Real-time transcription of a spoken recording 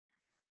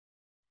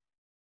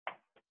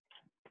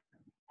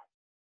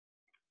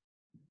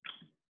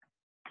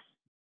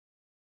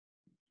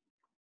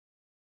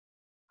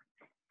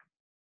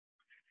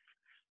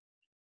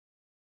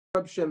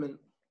Rab Shimon,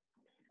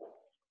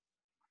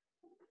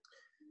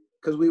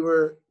 because we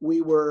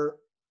were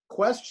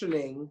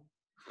questioning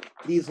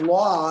these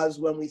laws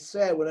when we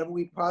said whenever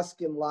we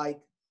paskin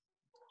like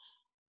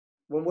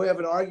when we have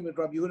an argument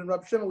Rab Yehuda and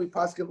Rab Shimon, we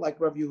paskin like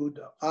Rab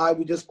Yehuda.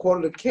 We just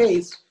quoted a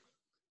case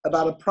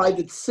about a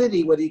private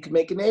city whether you can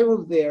make an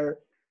eruv there,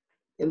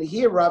 and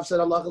here Rav said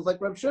Allah is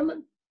like Rab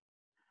Shimon.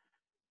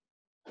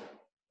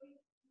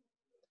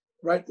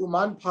 Right,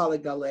 Uman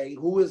Paligale,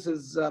 who is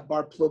his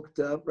bar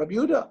plukta? Rab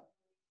Yehuda.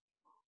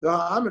 The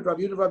Ha'amid, Rab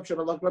Yehuda, Rab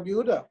Shimon, like Rab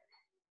Yehuda.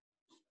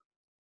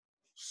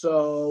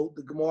 So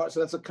the Gemara, so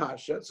that's a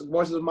kasha. So the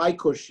Gemara says, my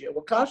kushya.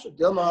 What kasha?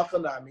 Dilma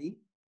Achanami.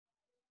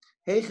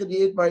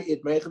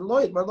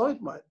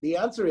 The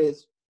answer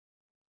is,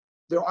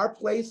 there are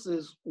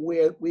places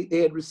where they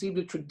had received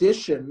a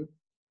tradition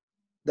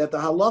that the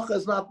halacha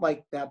is not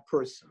like that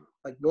person,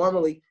 like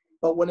normally,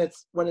 but when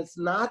it's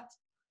not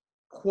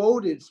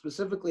quoted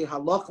specifically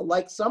halacha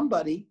like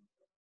somebody,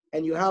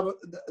 and you have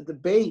a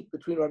debate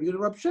between Rabbi Yehuda and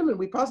Rabbi Shimon,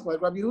 we pass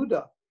like Rabbi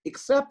Yehuda,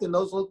 except in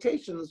those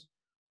locations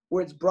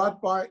where it's brought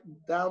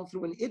down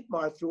through an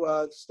itmar, through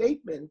a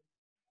statement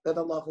that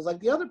halacha is like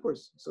the other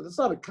person. So that's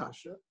not a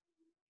kasha.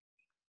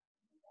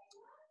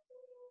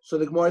 So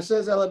the Gemara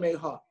says,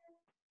 Elameha.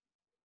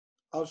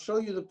 I'll show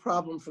you the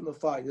problem from the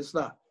fire. It's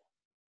not.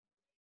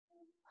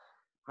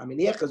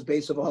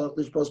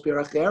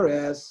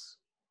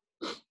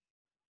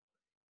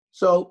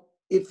 So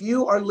if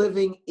you are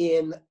living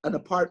in an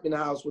apartment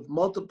house with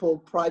multiple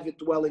private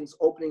dwellings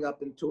opening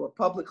up into a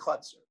public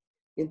chutzner,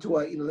 into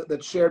a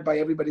that's shared by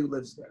everybody who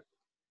lives there.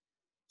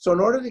 So in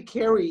order to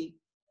carry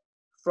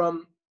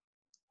from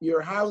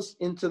your house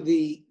into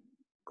the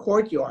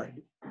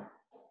courtyard,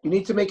 you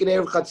need to make an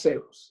eruv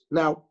chatzeros.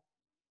 Now,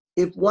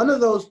 if one of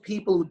those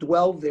people who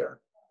dwell there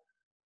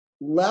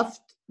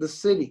left the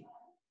city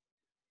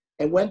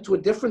and went to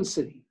a different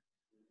city,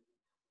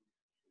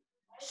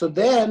 so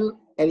then,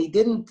 and he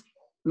didn't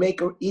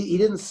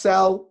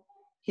sell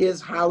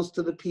his house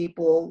to the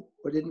people,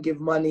 or didn't give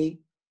money,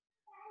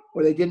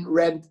 or they didn't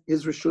rent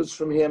his reshus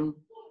from him,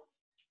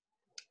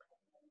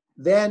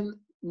 then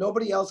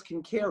nobody else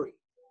can carry.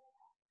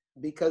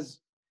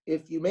 Because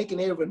if you make an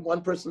eruv and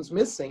one person's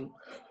missing,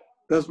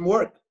 it doesn't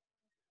work.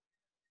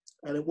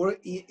 And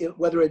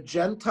whether a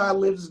Gentile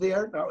lives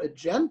there, now a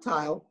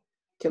Gentile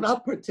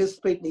cannot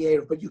participate in the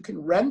eruv, but you can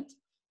rent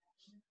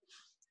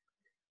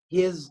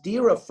his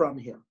dira from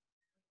him.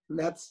 And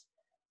that's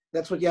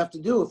what you have to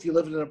do. If you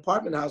live in an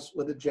apartment house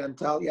with a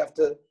Gentile, you have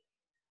to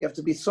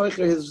be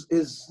soicher his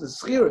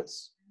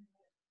schiras.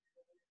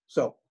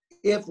 So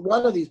if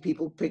one of these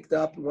people picked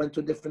up and went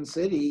to a different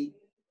city,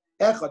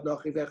 the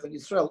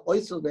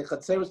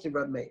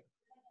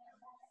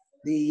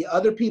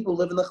other people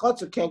live in the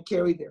chutzner can't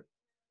carry there.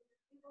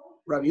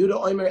 Rabbi Yehuda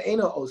Omer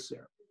Eino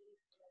Oser.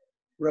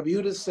 Rabbi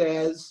Yehuda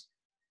says,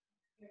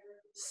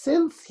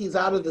 since he's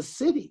out of the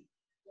city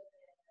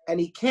and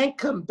he can't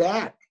come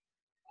back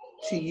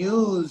to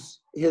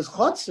use his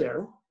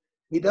chutzner,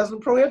 he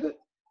doesn't prohibit,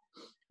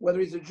 whether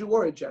he's a Jew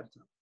or a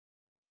Gentile.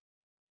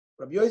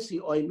 Rabbi Yossi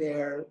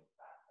Omer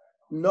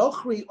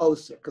Nochri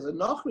Oser, because a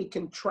Nochri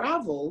can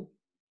travel,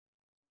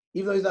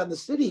 even though he's not in the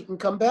city, he can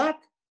come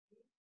back.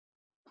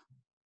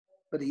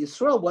 But the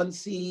Yisrael,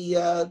 once he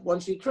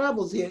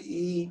travels,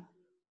 he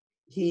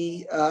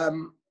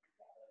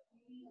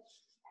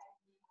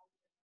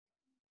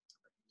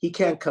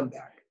can't come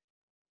back.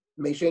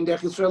 Meishen Dech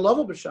Yisrael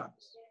Lova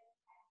b'Shabbos.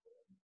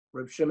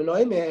 Reb Shimon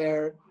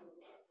Omer,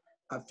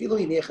 Afilu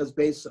Yinechas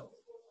Beiso.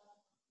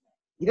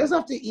 He doesn't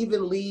have to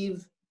even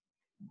leave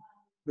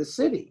the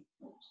city.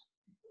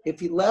 If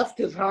he left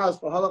his house,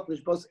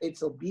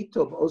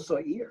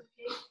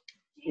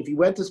 if he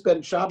went to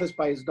spend Shabbos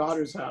by his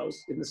daughter's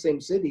house in the same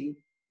city,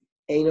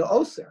 Eino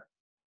Oser.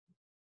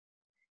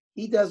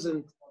 He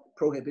doesn't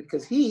prohibit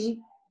because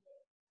he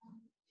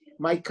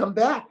might come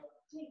back.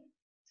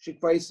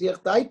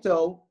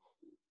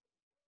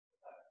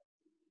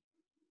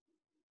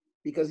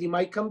 Because he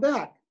might come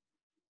back.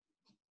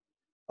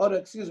 Oh, no,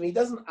 excuse me, he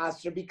doesn't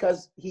ask her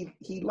because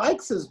he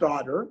likes his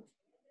daughter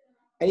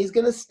and he's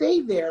going to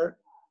stay there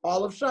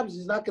all of Shabbos.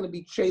 He's not going to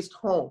be chased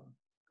home.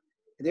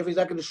 And therefore he's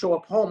not going to show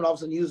up home and all of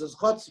a sudden use his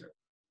chutzner.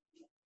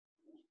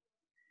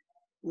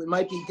 It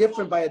might be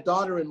different by a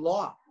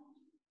daughter-in-law,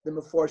 the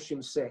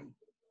Meforshim say,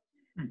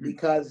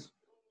 because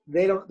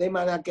they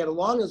might not get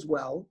along as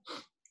well,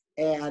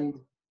 and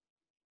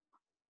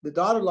the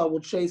daughter-in-law will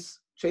chase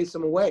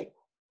him away,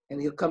 and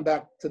he'll come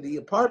back to the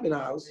apartment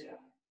house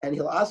and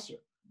he'll ask her.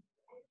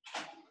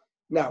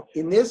 Now,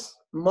 in this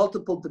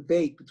multiple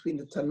debate between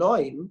the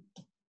Tanoim,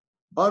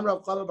 on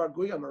Rav Chama bar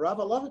Guya, Rav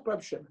Allah like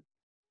Rab Shimon.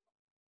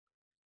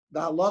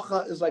 The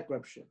halacha is like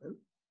Rab Shimon.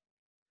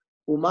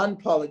 Uman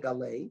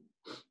Paligale,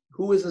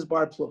 who is his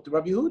bar pluk?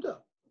 Rabbi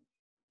Yehuda.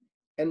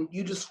 And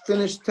you just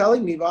finished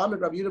telling me, Rabbi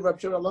Yehuda, Rab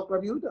Shimon, Allah,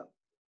 Rabbi Yehuda.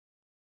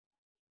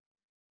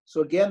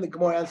 So again, the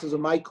Gemara answers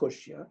on my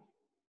kushya.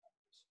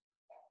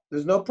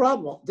 There's no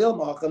problem.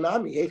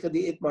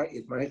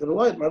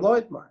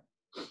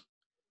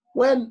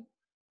 When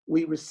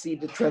we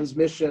receive the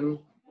transmission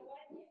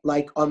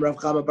like Rav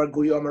Chama Bar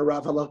Guya,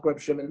 Rav Halach Reb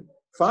Shimon,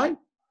 fine.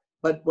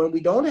 But when we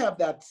don't have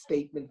that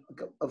statement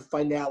of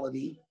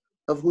finality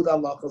of who the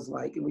halacha is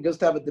like, and we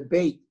just have a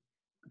debate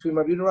between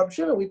Rav Yehuda and Rav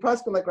Shimon, we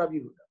paskin like Rav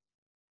Yehuda.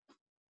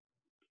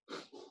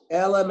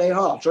 Ela meha.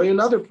 I'll show you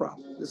another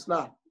problem. It's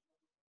not.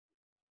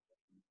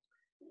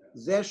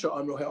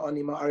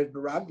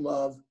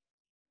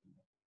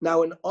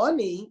 Now, an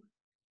ani,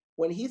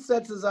 when he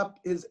sets up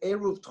his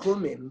eruv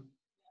tchumin,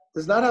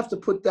 does not have to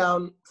put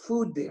down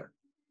food there.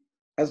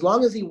 As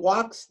long as he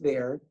walks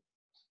there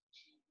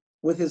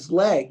with his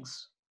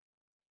legs,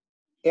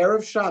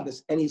 erev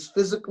Shabbos, and he's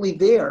physically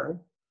there,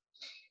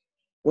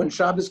 when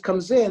Shabbos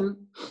comes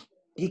in,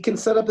 he can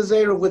set up his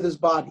eruv with his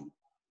body.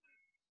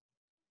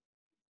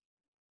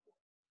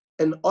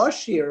 An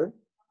oshir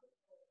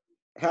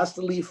has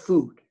to leave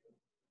food,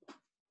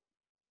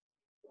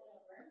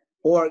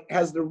 or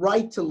has the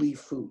right to leave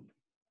food.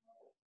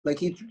 Like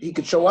he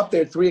could show up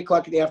there at 3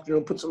 o'clock in the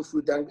afternoon, put some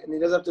food down, and he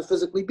doesn't have to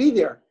physically be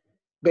there.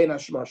 Bein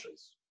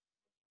hashmashos.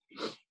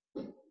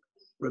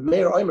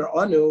 Remeir oimer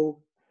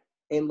anu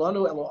ein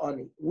lanu elo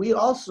ani. We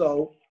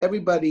also,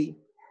 everybody.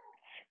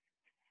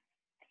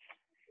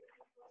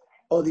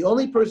 Oh, the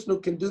only person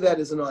who can do that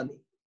is an ani,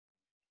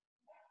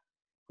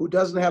 who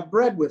doesn't have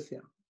bread with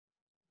him.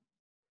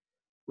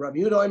 Rabbi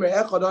Yehuda oimer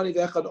echad ani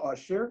ve'echad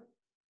ashir.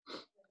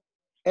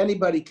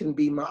 Anybody can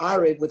be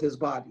ma'arev with his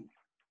body.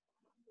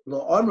 The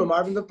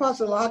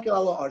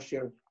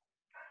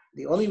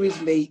only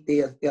reason they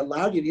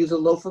allowed you to use a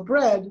loaf of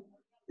bread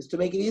is to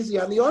make it easy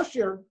on the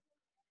osher.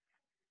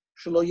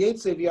 So he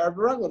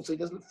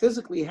doesn't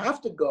physically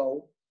have to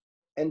go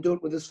and do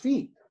it with his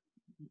feet.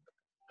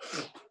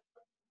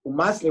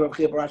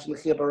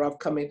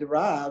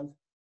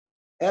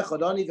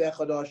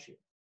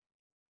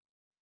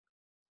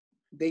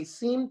 They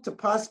seem to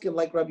paskin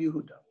like Rabbi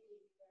Yehuda.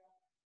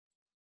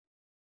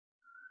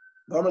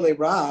 Normally,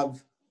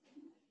 Rav,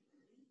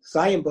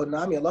 Sayim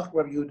Bonami, Alach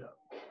Rabbi Yehuda.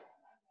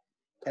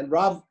 And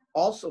Rav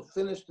also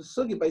finished the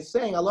sugi by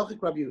saying, Alach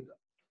Rabbi Yehuda.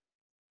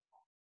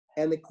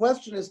 And the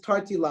question is,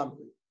 Tarti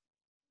Lamli.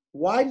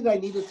 Why did I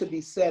need it to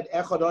be said,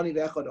 Echad Ani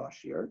ve'Echad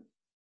Ashir?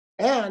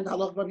 And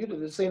Alach Rabbi Yehuda,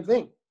 the same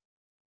thing.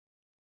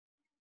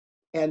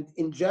 And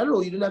in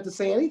general, you didn't have to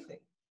say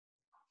anything.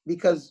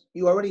 Because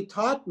you already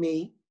taught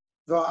me,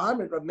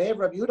 Va'amid, Rav Meir,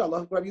 Rabbi Yehuda,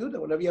 Alach Rabbi Yehuda.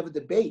 Whenever you have a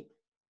debate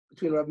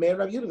between Rav Meir and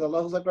Rabbi Yehuda, the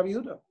Allah is like Rabbi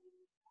Yehuda.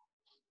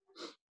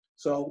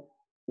 So,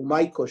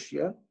 Umay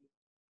Kushya,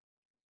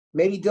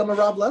 maybe Dilma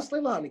Rav Leslie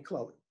Lani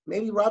Chloe.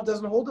 Maybe Rav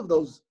doesn't hold of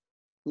those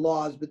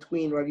laws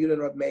between Rav Yehuda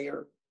and Rav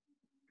Meir.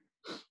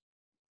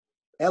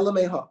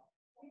 Elameha.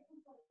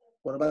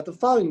 What about the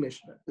following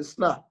Mishnah? It's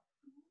not.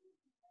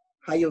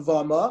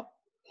 Hayavama.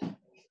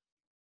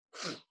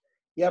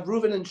 You have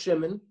Reuven and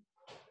Shimon,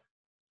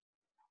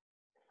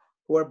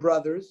 who are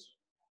brothers,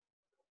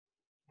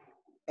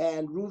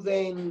 and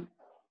Reuven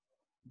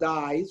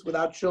dies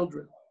without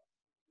children.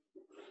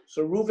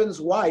 So Reuven's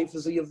wife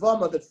is a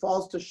Yavama that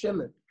falls to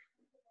Shimon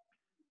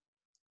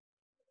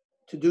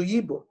to do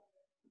Yibum.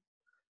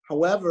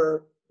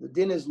 However, the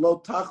din is lo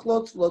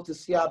tachlot, lo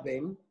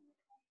tisyabim.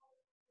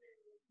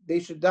 They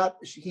should not.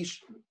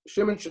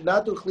 Shimon should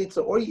not do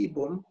chalitza or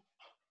Yibum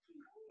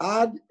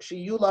ad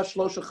sheyula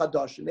shlosha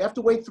chadashim. They have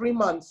to wait 3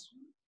 months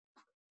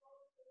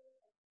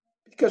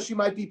because she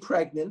might be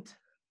pregnant,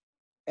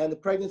 and the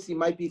pregnancy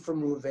might be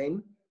from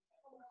Reuven.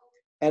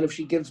 And if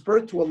she gives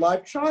birth to a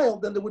live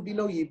child, then there would be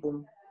no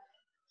Yibum.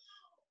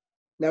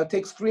 Now, it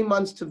takes 3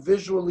 months to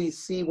visually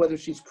see whether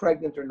she's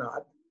pregnant or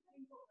not.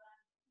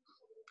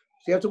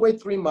 So you have to wait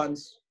 3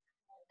 months.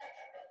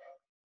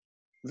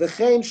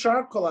 V'chein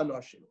shar kol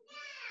anoshim,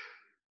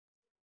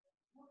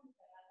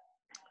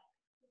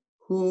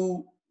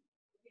 who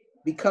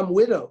become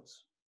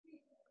widows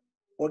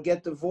or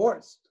get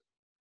divorced,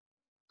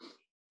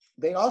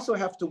 they also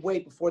have to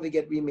wait before they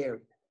get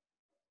remarried.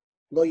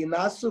 Lo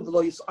yinasu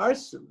v'lo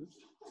yisarsu.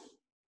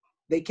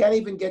 They can't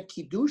even get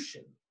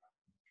kiddushin.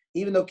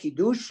 Even though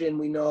Kiddushin,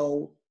 we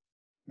know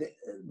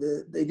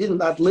they did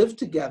not live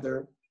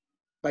together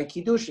by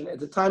Kiddushin. At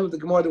the time of the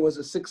Gemara, there was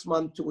a 6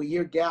 month to a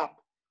year gap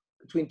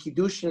between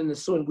Kiddushin and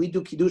Nisuin. We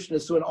do Kiddushin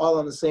and Nisuin all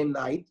on the same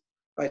night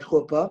by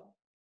Chuppah.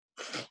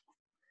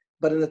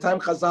 But in the time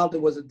Chazal, there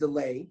was a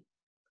delay.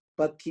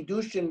 But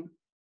Kiddushin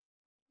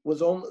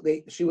was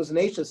only, she was an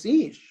Eishes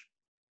Ish,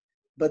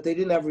 but they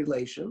didn't have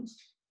relations.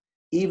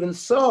 Even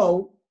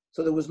so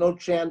there was no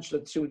chance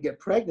that she would get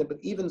pregnant. But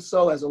even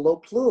so, as a low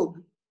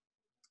plug,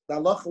 the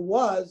halacha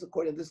was,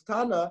 according to this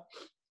Tana,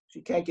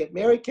 she can't get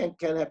married,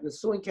 can't have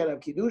Nisuin, can't have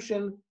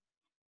Kiddushin.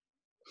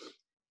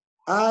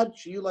 Ad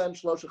sheyulan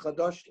shlosha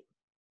chadashim.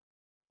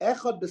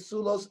 Echad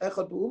besulos,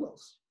 echad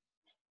beulos.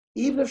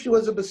 Even if she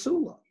was a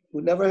besula,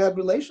 who never had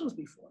relations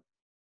before.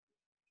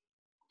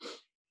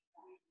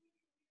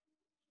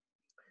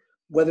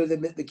 Whether the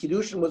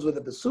Kiddushin was with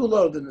a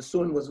besula or the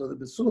Nisuin was with a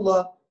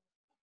besula.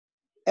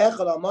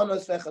 Echad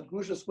almanos, echad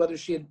grushas, whether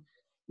she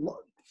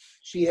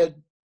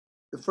had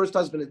the first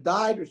husband had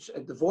died or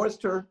had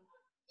divorced her,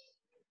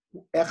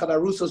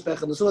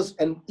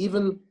 and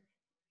even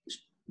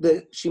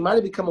she might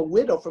have become a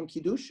widow from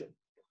Kiddushin.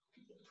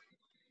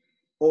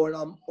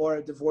 or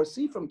a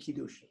divorcee from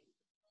Kiddushin,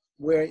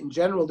 where in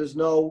general there's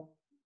no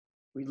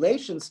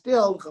relation,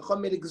 still,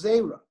 Chacham made a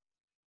Gzeira,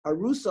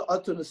 Arusa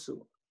Atu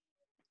Nesua.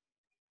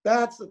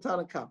 That's the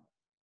Tanna Kamma.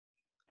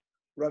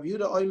 Rav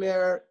Yehuda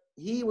Omer,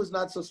 he was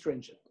not so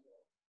stringent.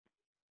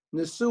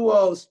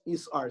 Nesuos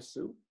is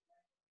Arsu.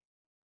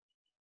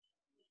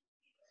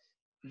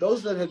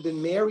 Those that had been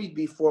married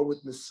before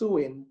with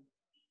Nesuin,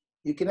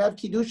 you can have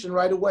Kiddushin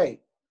right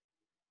away,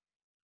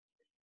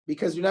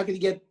 because you're not going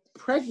to get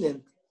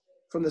pregnant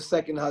from the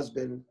second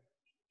husband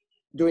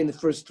during the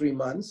first 3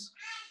 months.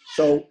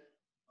 So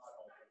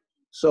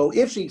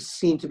if she's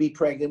seen to be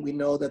pregnant, we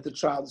know that the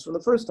child is from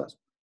the first husband.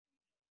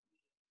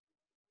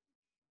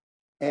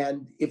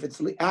 And if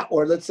it's,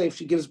 or let's say if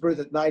she gives birth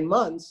at 9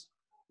 months,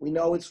 we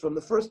know it's from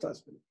the first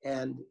husband.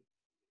 And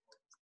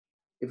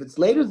if it's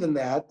later than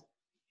that,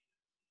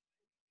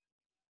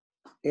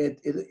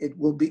 it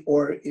will be,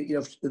 or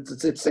if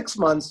it's 6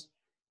 months,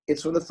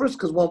 it's from the first,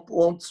 because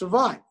won't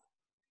survive.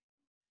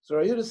 So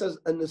Rayuda says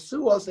a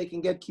nesuos they can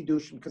get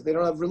kiddushin because they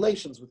don't have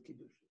relations with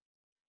kiddushin.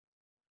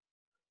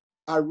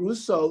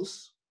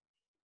 Arusos,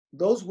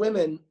 those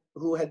women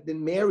who had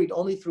been married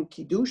only through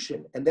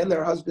kiddushin and then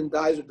their husband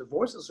dies or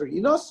divorces her,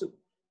 yinasu,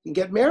 can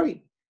get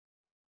married.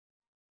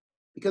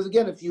 Because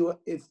again,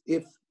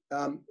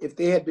 if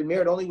they had been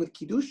married only with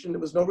kiddushin, there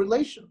was no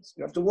relations.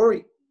 You don't have to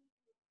worry.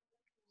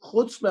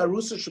 Chutz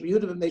me'arusa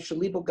sheb'Yehuda v'nei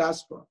shalibo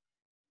gaspa,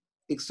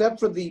 except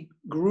for the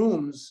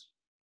grooms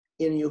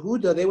in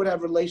Yehuda, they would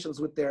have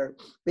relations with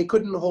they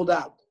couldn't hold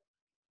out.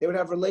 They would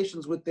have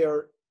relations with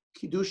their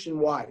kiddushin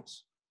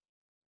wives.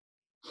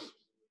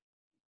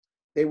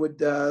 They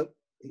would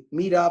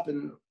meet up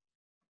and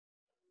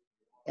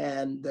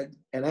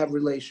have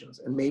relations,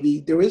 and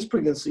maybe there is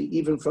pregnancy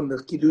even from the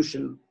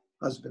kiddushin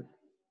husband.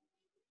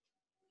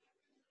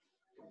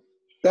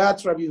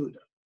 That's Rabbi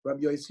Yehuda.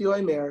 Rabbi Yossi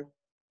Omer,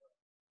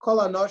 Kol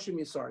hanoshim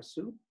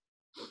yisarsu.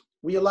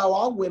 We allow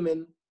all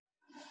women,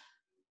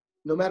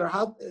 no matter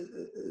how,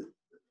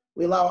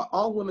 we allow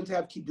all women to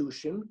have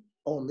kiddushin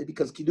only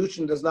because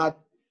kiddushin does not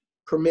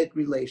permit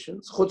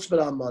relations. Chutz min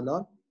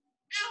almana,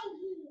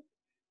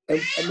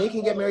 and they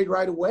can get married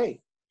right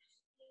away,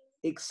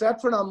 except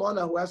for an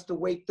almana who has to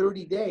wait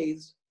 30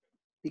 days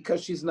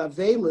because she's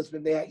navelis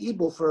when they are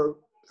able for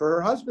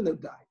her husband who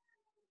died.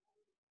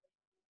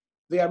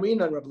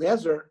 Ve'amina Rav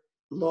Eliezer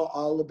lo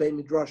al bei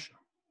midrasha,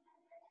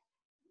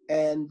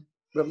 and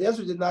Rav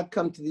Eliezer did not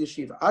come to the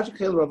yeshiva.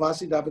 Ajkel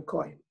Ravasi David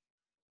Kohen.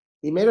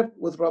 He made up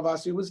with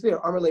Ravasi, who was there.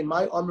 Amarle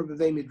my Amr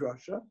b'vei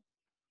midrasha.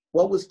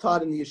 What was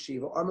taught in the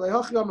yeshiva? Amarle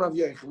hachi Amr Rav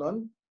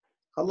Yochanan,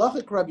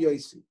 halachic Rav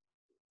Yossi.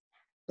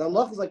 The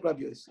halach is like Rav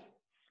Yossi.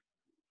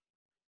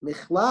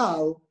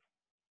 Michlal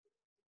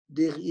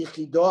dir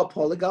ichido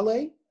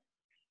poligale.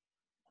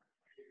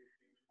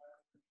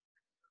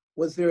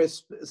 Was there a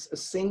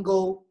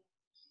single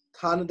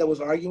Tana that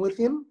was arguing with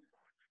him?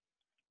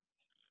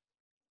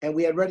 And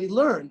we had already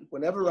learned,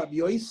 whenever Rabbi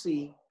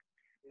Yossi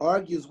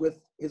argues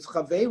with his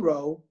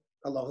Chaveiro,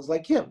 Allah is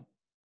like him.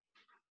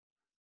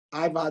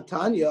 Iva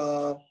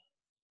Tanya,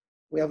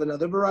 we have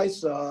another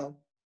Baraisa.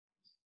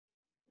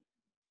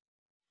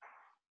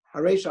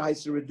 Haresha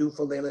Haisirudu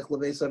for Lelech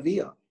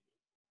Levesavia.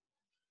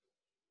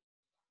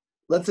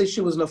 Let's say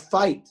she was in a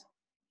fight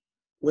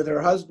with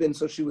her husband,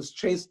 so she was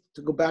chased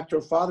to go back to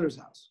her father's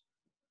house.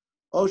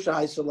 Osha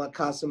Haisala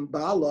Kasim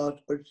Bala,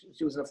 or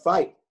she was in a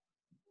fight.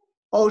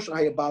 Osha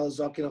Hayabala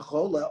Zakin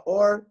Chola,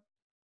 or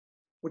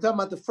we're talking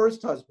about the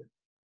first husband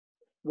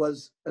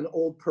was an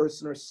old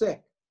person or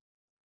sick.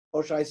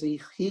 Osha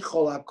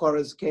Hichola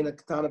Koraz Kana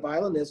Katana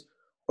Violinist,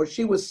 or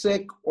she was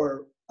sick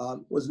or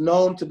was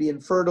known to be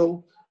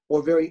infertile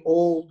or very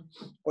old,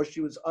 or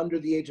she was under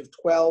the age of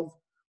 12,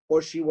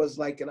 or she was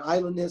like an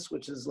islandess,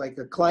 which is like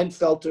a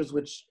Klinefelter's,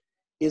 which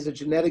is a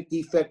genetic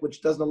defect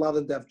which doesn't allow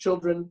them to have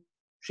children.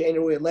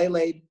 Let's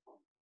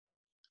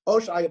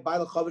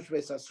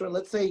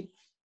say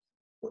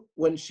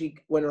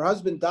when her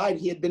husband died,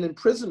 he had been in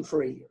prison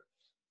for a year.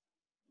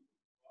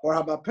 Or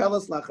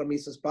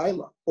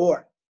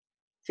or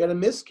she had a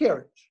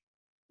miscarriage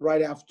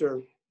right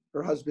after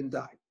her husband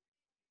died.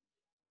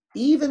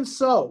 Even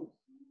so,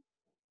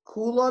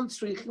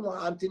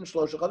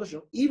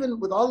 even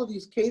with all of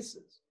these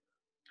cases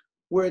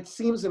where it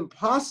seems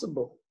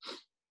impossible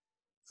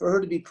for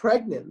her to be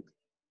pregnant,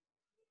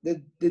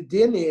 the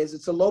din is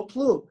it's a low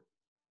plug.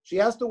 She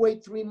has to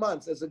wait 3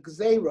 months as a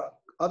gzeira,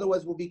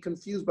 otherwise we'll be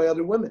confused by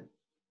other women.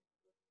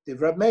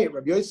 Rabbi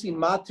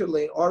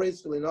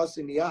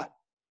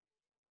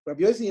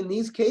Yossi in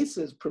these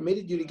cases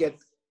permitted you to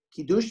get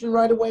kiddushin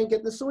right away and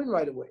get nesuin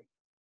right away.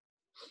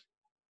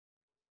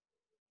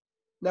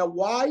 Now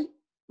why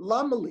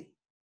lamali?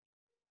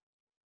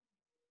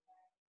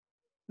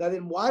 Now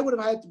then why would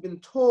I have been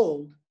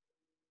told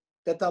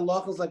that the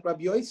halacha is like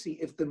Rabbi Yossi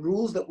if the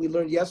rules that we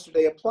learned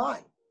yesterday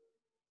apply?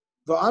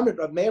 So why did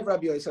Rabbi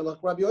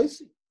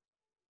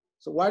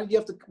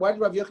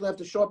Yochanan have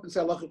to show up and say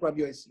halachic Rabbi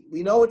Yossi?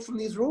 We know it from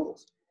these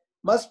rules.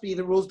 Must be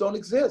the rules don't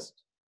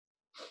exist.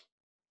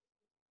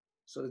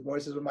 So the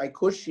Gemara says, "My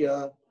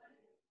kushya,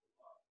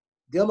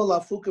 dilma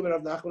lafukim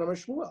Rav Nachman Amar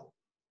Shmuel."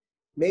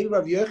 Maybe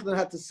Rav Yochanan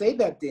had to say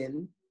that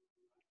din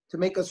to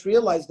make us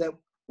realize that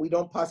we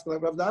don't pass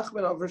like Rav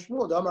Nachman or Rav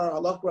Shmuel. Amar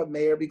halach Rav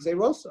Meir b'gzei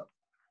rosa,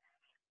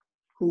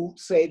 who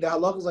say the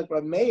halach is like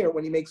Rav Meir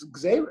when he makes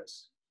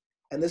gzeiras,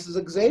 and this is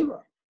a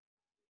gzeira.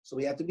 So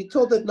we have to be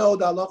told that no,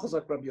 the halach is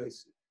like Rav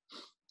Yossi.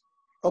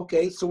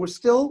 Okay, so we're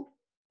still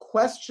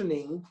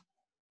questioning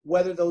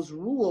whether those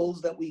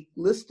rules that we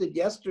listed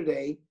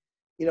yesterday,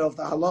 if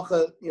the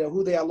halacha,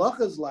 who the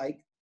halacha is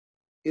like,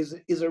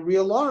 is a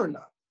real law or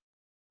not.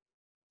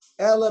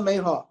 Ela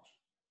meha.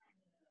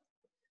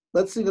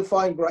 Let's see the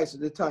fine Brisa,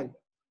 the time.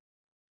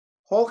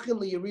 Holchin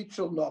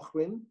liyirichel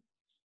nochrin.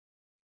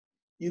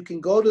 You can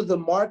go to the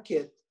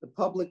market, the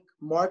public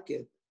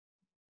market,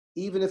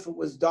 even if it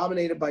was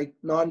dominated by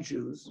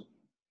non-Jews.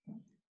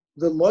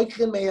 The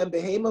loichin mehem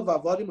behema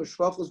v'avodim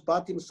u'shvachos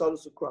batim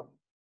sodus ukram.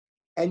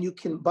 And you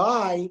can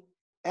buy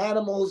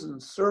animals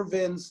and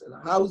servants and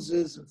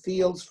houses and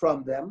fields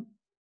from them.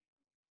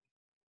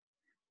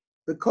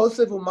 The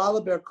kosev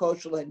umalaber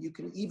koshel, and you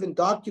can even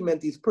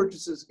document these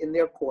purchases in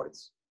their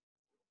courts.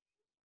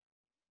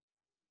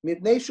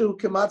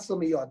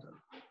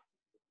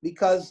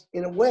 Because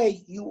in a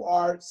way you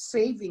are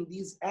saving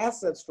these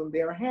assets from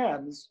their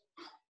hands.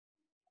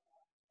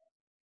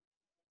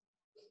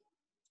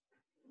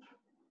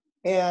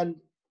 And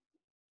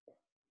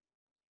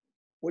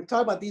we're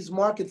talking about these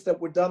markets that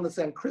were done, let's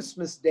say, on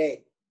Christmas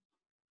Day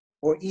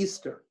or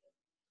Easter.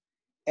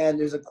 And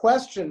there's a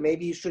question,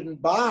 maybe you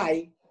shouldn't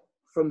buy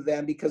from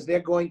them because they're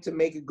going to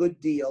make a good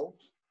deal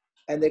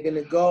and they're going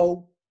to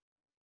go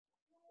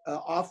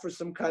offer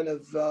some kind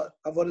of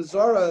avodah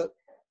zarah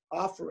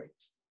offering.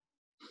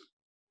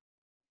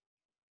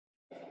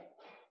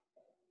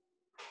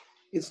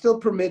 It's still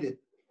permitted.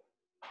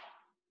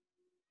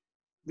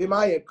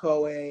 V'maya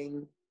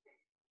kohen,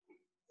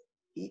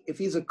 if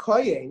he's a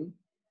kohen,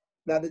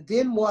 now the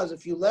din was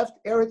if you left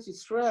Eretz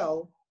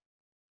Yisrael,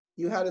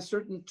 you had a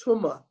certain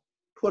tumah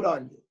put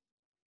on you.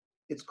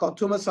 It's called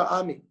tumah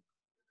sa'amim.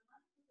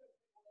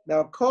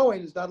 Now a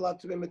kohen is not allowed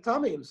to be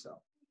metame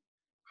himself.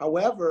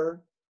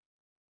 However,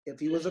 if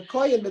he was a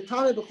kohen,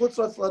 metame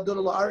b'chutzos ladun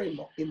la'arim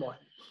imoy.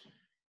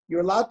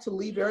 You're allowed to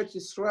leave Eretz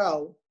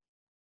Yisrael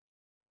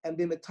and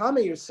be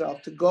metame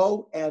yourself to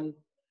go and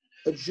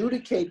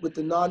adjudicate with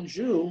the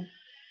non-Jew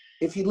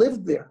if he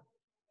lived there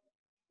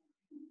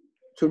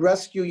to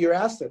rescue your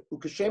asset.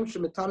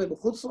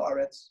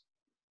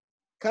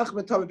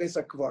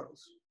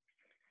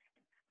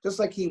 Just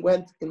like he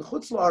went in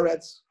Chutz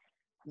La'aretz,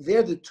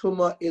 there the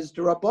Tumah is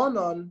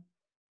D'Rabbanan,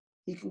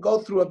 he can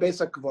go through a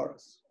Beis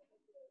HaKvaros.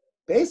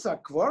 Beis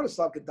HaKvaros,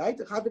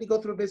 how can he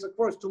go through a Beis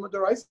HaKvaros? Tumah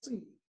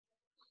D'Oraisa.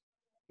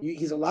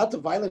 He's allowed to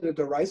violate a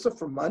D'Oraisa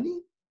for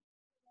money?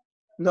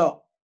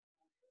 No.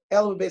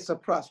 El Beis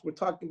HaPras, we're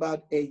talking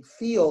about a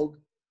field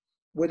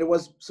where there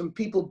was some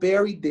people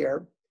buried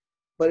there,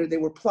 but they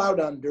were plowed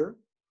under,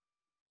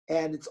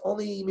 and it's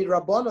only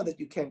midrabana that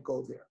you can't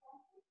go there.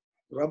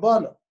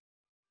 Rabbana.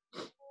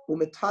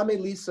 Umetame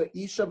lisa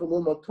isha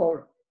v'lumot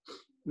Torah.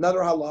 Another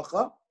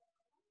halacha,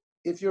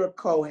 if you're a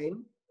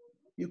kohen,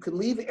 you can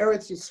leave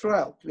Eretz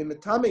Yisrael to be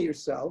metame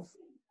yourself,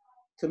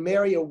 to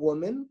marry a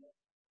woman,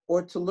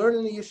 or to learn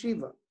in a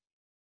yeshiva,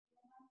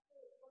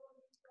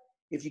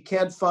 if you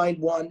can't find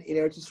one in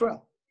Eretz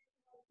Yisrael.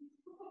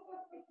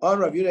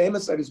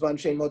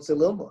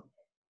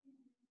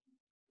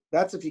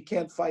 That's if you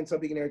can't find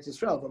something in Eretz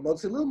Yisrael. But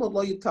Motzi Lilmod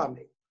lo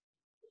yitame.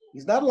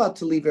 He's not allowed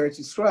to leave Eretz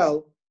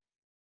Yisrael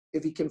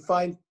if he can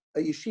find a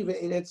yeshiva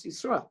in Eretz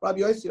Yisrael. Rabbi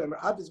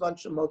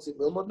Yossi, Motzi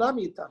Lilmod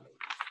nami yitame.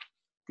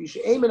 He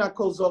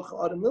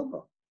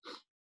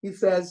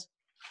says,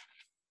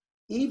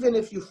 even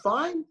if you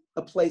find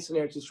a place in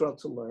Eretz Yisrael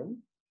to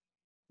learn,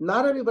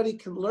 not everybody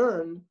can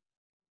learn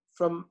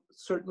from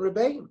certain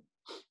rebbeim.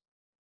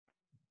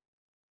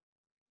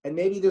 And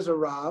maybe there's a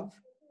Rav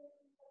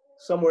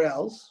somewhere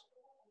else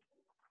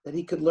that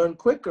he could learn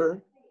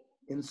quicker,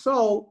 and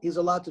so he's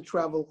allowed to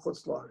travel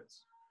Chutz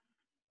La'aretz.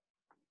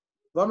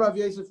 Rav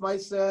Yosef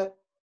Maisa,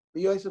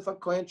 the Yosef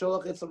HaKohen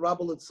Sholach Etz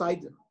Rabel at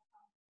Sidon.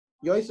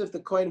 Yosef the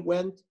Kohen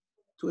went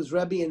to his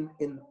Rebbe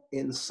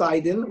in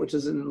Sidon, which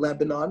is in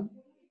Lebanon,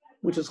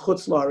 which is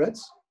Chutz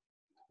La'aretz,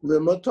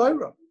 Limud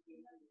Torah.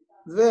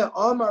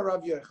 Ve'amar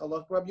Rav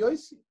Yochanan, Rav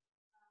Yossi.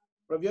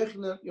 Rav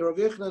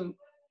Yochanan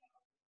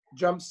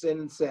jumps in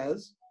and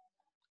says,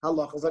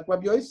 halach is like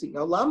Rav Yossi.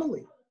 Now,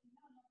 lamali.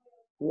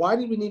 Why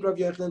did we need Rav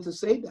Yochanan to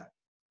say that?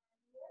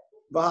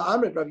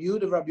 V'ha'amrit Rav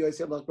Yehuda Rav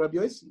Yossi halach Rav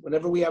Yossi.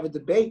 Whenever we have a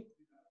debate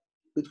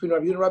between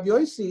Rav Yehuda and Rav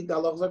Yossi, the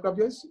halach is like Rav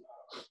Yossi.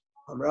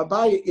 Amar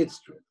Abaye, it's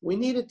true. We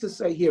needed to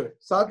say here,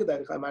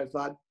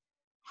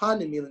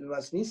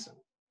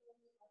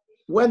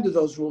 when do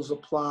those rules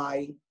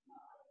apply?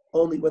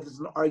 Only when there's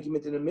an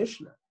argument in a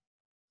Mishnah.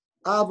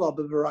 Ava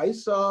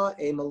b'Baraisa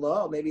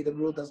Emala, maybe the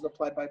rule doesn't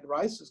apply by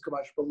Baraisas,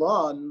 Kamash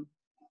Balan,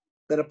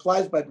 that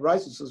applies by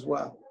Baraisas as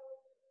well.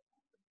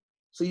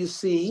 So you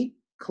see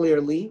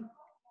clearly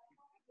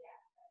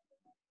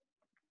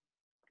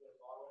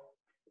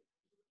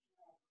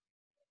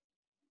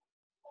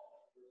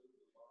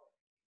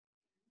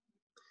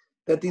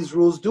that these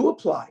rules do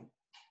apply.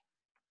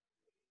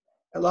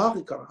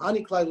 Elahikar,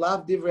 Ani Klai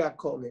Lav Divrei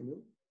Akolinu,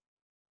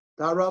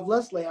 Darav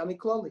Leslie Ani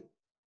Kloli.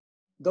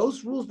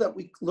 Those rules that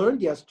we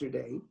learned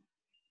yesterday,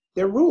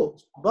 they're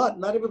rules, but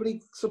not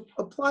everybody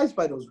applies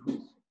by those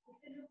rules.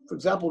 For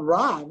example,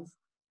 Rav,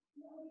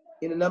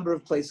 in a number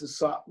of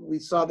places, we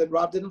saw that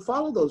Rav didn't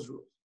follow those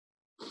rules.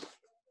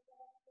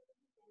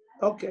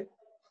 Okay.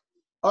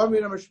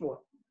 Armi Namar Shmuel.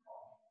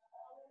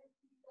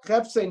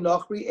 Chefse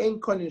Nochri Ein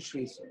Konin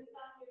Shvisa.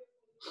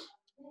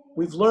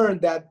 We've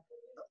learned that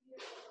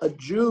a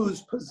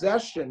Jew's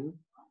possession,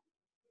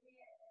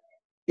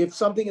 if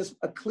something is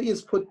a kli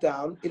is put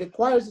down, it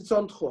acquires its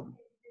own tchum.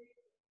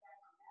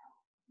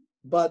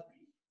 But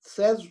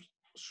says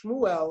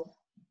Shmuel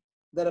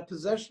that a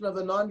possession of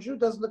a non-Jew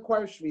doesn't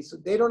acquire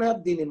shvisa. They don't have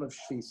dinim of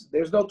shvisa.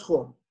 There's no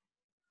tchum.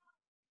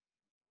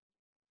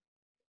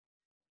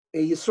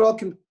 A Yisrael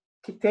can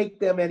take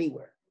them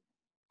anywhere.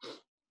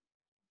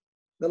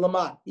 The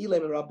Lamad,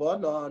 Ilem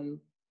Rabbanon,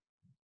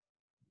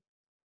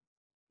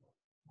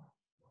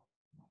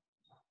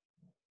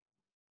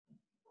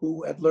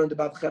 who had learned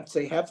about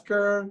Cheftzei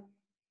Hefker,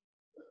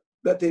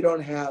 that they don't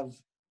have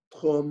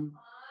tchum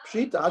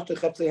pshita, ashta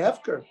Cheftzei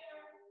Hefker.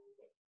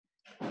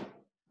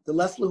 The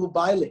Leslahu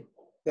Bailing,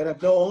 that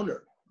have no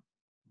owner.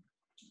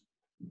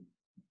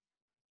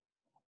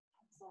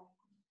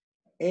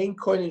 Ein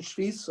koin in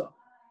shvisa.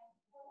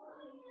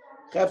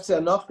 Cheftzei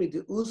Anochri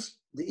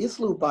the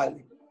Islu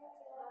Bailing,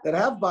 that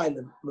have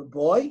Bailing, the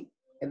boy,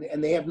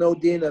 and they have no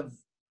din of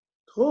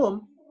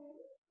tchum.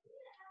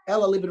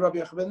 Ela libid Rabbi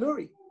Yochanan ben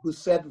Nuri, who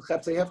said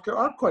Cheftzei Hefker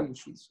are koin in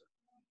shvisa.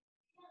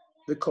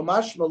 The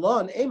Komash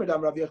Malon,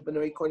 Eimedam Rabbi Yochanan ben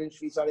Nuri koin in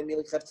shvisa and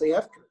Emili Cheftzei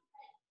Hefker.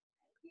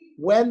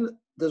 When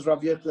does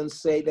Rabbi Yochanan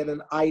say that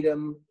an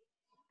item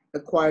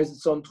acquires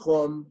its own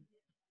tchum?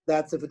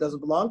 That's if it doesn't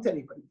belong to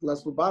anybody.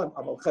 Less lubalim.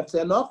 About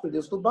Cheftzei Anochri,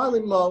 there's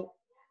lubalim lo.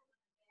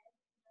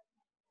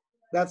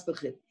 That's the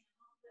chid.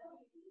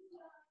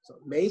 So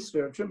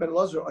Meisver, Trim ben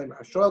Elazar, Oimer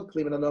Hashoel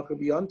Kliman Anochri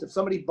beyond. If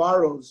somebody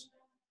borrows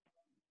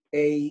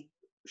a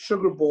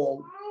sugar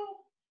ball,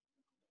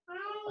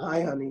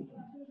 hi honey,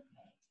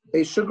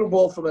 a sugar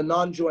ball from a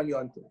non-Jew on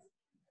Yontif.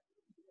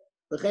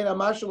 L'chein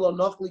Amashal lo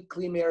nochli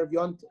kli me'erev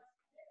Yontif.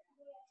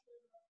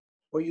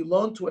 Or you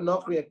loan to a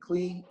nochri a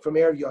kli from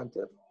erev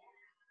Yontif.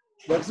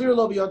 V'achzir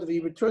lo b'Yontif, he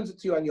returns it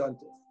to you on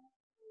Yontif.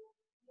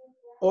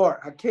 Or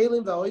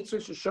hakelim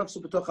v'aoitzer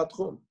sheshafsu b'toch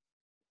hatchum.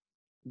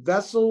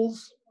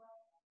 Vessels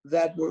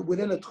that were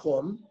within a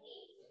tchum,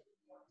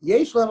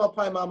 yesh lehem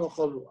alpayim amel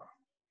chol ruach.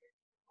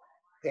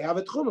 They have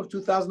a tchum of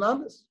 2,000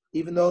 amas,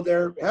 even though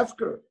they're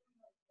hefker.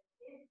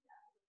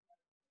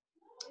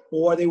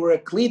 Or they were a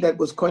kli that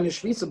was koine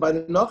shvisa by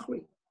the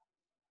nochri.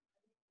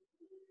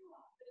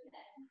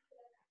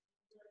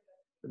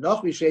 The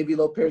nochri shevi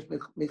lo peres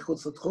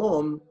michutz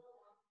l'tchum,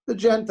 the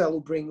Gentile who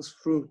brings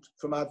fruit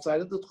from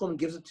outside of the tchum and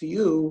gives it to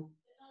you,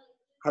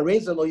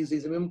 hareza lo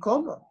yizizim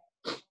imkoma.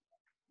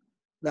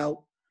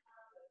 Now,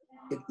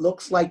 it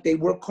looks like they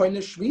were koine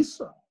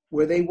shvisa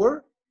where they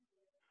were.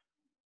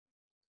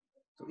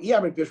 So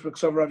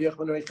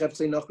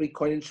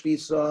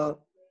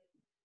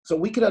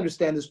we can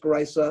understand this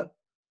baraisa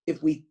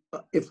if we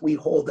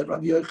hold that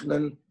Rav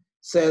Yochanan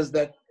says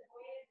that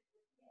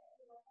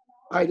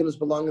items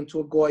belonging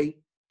to a goy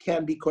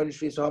can be koine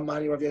shvisa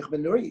hamani Rav Yochanan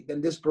ben Nuri. Then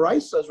this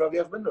baraisa is Rav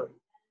Yochanan ben Nuri.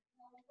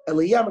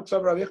 Eliyam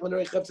Rav Yochanan ben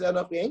Nuri cheftzei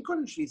anochri ain't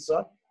koine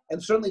shvisa,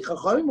 and certainly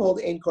Chachamim hold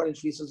ain't koine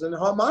shvisa and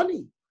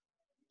hamani.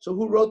 So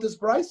who wrote this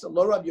baraisa?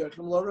 Lo Rav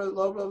Yochanan,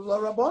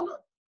 lo Rabbana.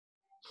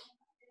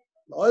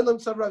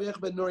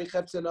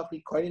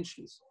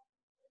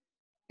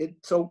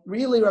 So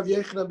really, Rav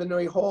Yochanan ben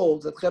Nuri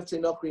holds that Cheftzei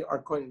Nochri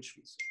are koin and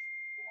shvisa.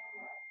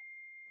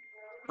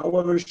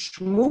 However,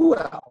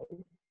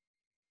 Shmuel,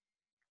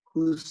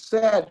 who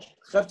said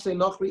Cheftzei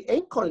Nochri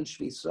ain't koin and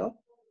shvisa,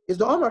 is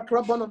the Amar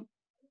Rabbanim.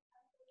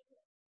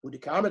 With the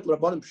Kamet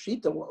Rabbanim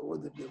Pshita,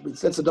 we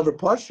said it's a dover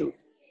pashu.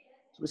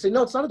 So we say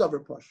no, it's not a dover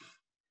pashu.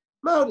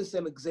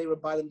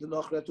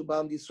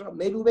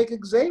 Maybe we make a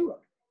gzeira.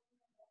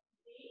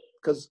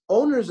 Because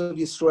owners of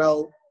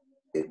Yisrael,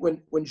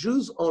 when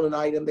Jews own an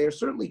item, they are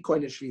certainly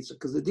koine shvisa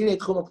because the dinei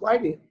tchum apply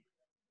to him.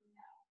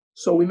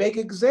 So we make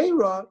a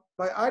gzeira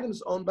by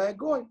items owned by a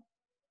goy.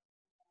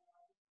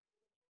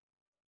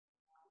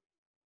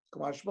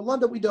 Kamash Malon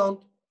that we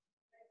don't.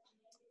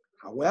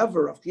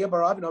 However, Rav Tia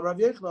bar Avin Rav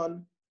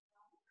Yochanan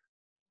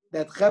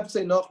that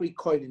cheftzei nochri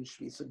koine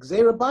shvisa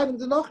gzeira by them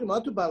the nochri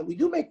not to battle. We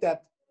do make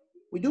that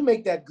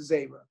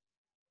gzeira.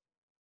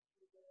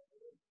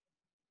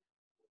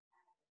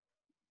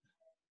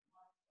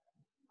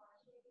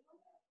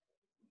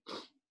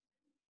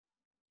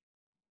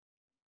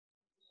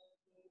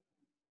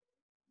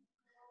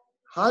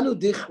 Hanu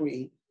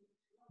Dichri,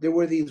 there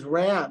were these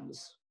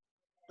rams,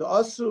 the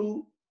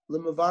Asu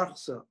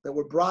L'Mavarchsa, that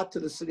were brought to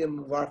the city of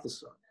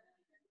Mavarchsa.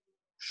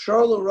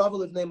 Sharlo Rava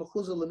Livnei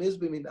Mechuzah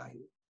L'Mizbi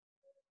Minayu.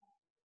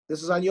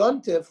 This is on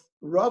Yontif.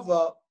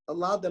 Rava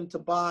allowed them to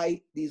buy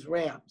these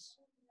rams,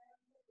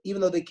 even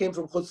though they came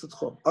from Chutz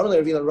T'chum.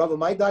 Rava,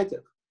 my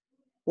daitiv.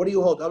 What do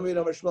you hold? And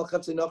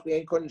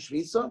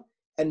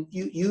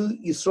you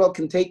Yisrael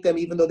can take them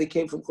even though they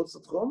came from Chutz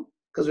T'chum?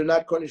 because they're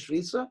not Kohen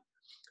Shvisa.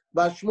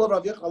 But Shmuel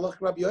Rav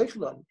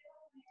Yochanan,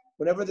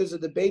 whenever there's a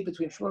debate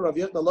between Shmuel and Rav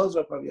Yochanan,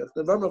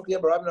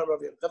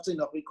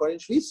 Kohen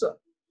Shvisa,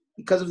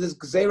 because of this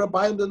Gzeira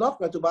Bayim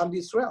Denachra to Bam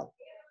Yisrael.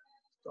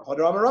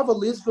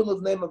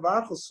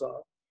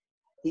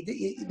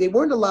 They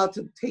weren't allowed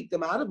to take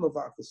them out of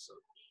Mavarchasa.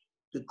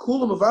 The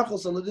Kula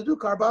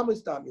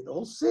Mavarchasa, the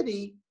whole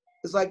city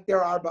is like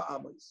their Arba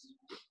Amos.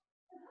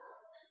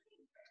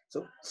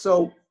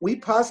 So we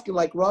paskin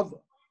like Rava,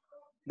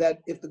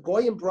 that if the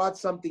Goyim brought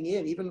something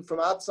in, even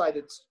from outside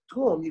its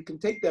tomb, you can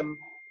take them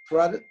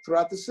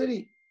throughout the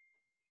city,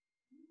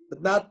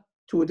 but not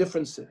to a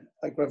different city,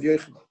 like Rav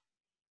Yochanan.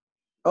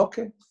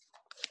 Okay.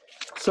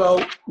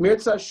 So,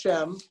 Mirza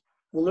Hashem,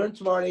 we'll learn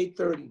tomorrow at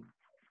 8:30.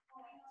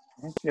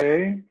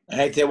 Okay.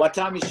 Hey, what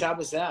time is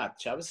Shabbos out?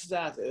 Shabbos is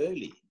out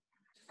early.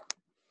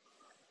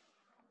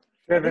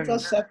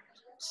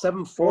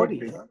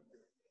 7:40. Huh?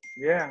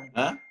 Yeah.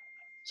 Huh?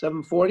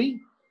 7:40?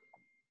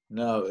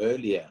 No,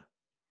 earlier.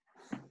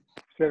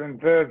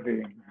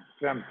 7:30,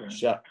 something.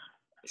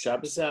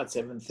 Shabbos out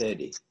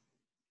 7:30.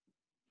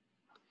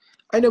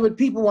 I know, but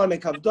people want to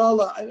make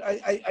Havdalah.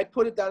 I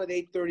put it down at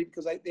 8:30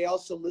 because they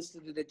also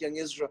listed it at Young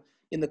Israel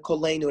in the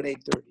Kolenu at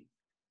 8:30.